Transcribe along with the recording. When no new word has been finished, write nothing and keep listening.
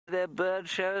There, bird,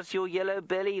 show us your yellow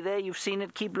belly. There, you've seen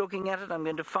it. Keep looking at it. I'm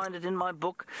going to find it in my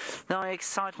book. My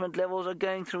excitement levels are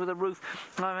going through the roof.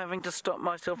 I'm having to stop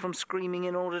myself from screaming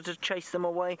in order to chase them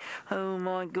away. Oh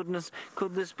my goodness,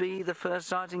 could this be the first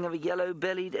sighting of a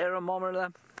yellow-bellied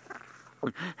Eremomela?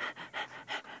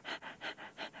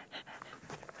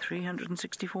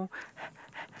 364.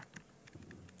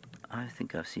 I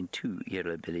think I've seen 2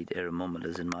 yellow-bellied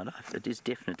Eremomelas in my life. It is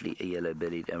definitely a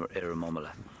yellow-bellied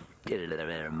Eremomela.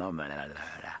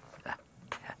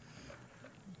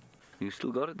 You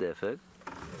still got it there, Ferg?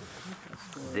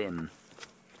 Them.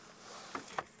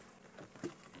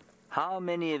 How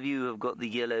many of you have got the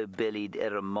yellow-bellied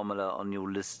Eremomela on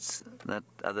your lists? That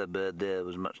other bird there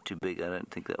was much too big. I don't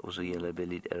think that was a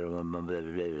yellow-bellied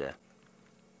Eremomela.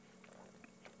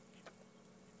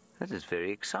 That is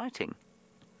very exciting.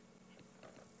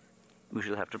 We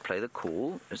shall have to play the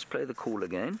call. Let's play the call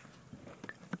again.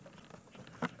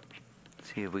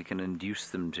 See if we can induce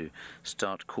them to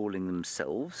start calling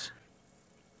themselves.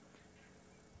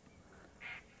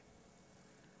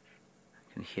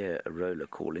 I can hear a roller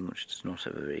calling, which does not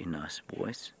have a very nice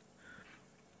voice.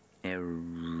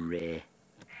 Eremomela.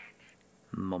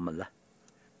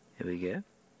 Here we go.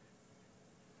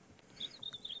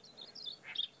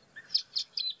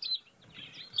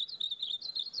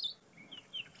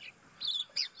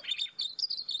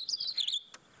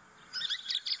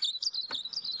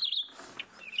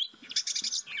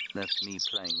 That's me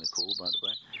playing the call, by the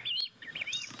way.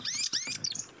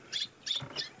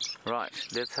 Right,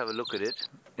 let's have a look at it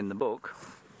in the book.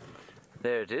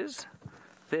 There it is.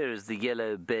 There is the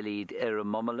yellow-bellied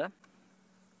Eremomela.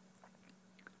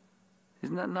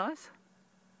 Isn't that nice?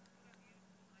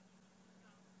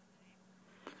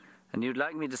 And you'd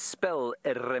like me to spell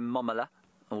Eremomela?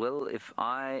 Well, if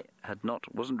I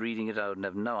wasn't reading it, I would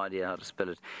have no idea how to spell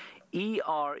it.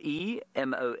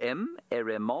 E-R-E-M-O-M,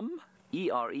 Eremom.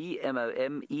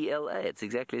 E-R-E-M-O-M-E-L-A. It's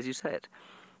exactly as you say it.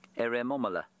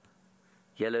 Eremomela.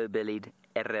 Yellow-bellied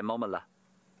Eremomela.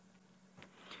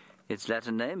 Its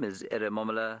Latin name is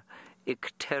Eremomela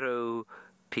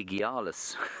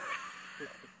icteropygialis.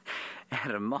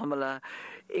 Eremomela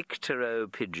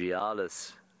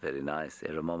icteropygialis. Very nice.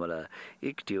 Eremomela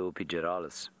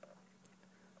icteropygialis.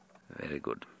 Very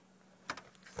good.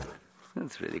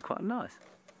 That's really quite nice.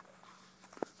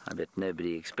 I bet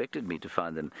nobody expected me to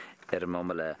find them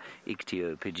Eremomela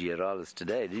icteropygialis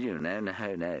today, did you? No,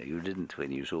 you didn't.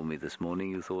 When you saw me this morning,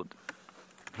 you thought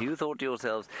to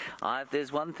yourselves, if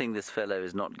there's one thing this fellow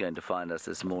is not going to find us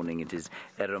this morning, it is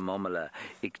Eremomela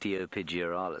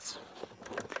icteropygialis.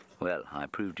 Well, I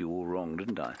proved you all wrong,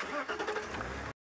 didn't I?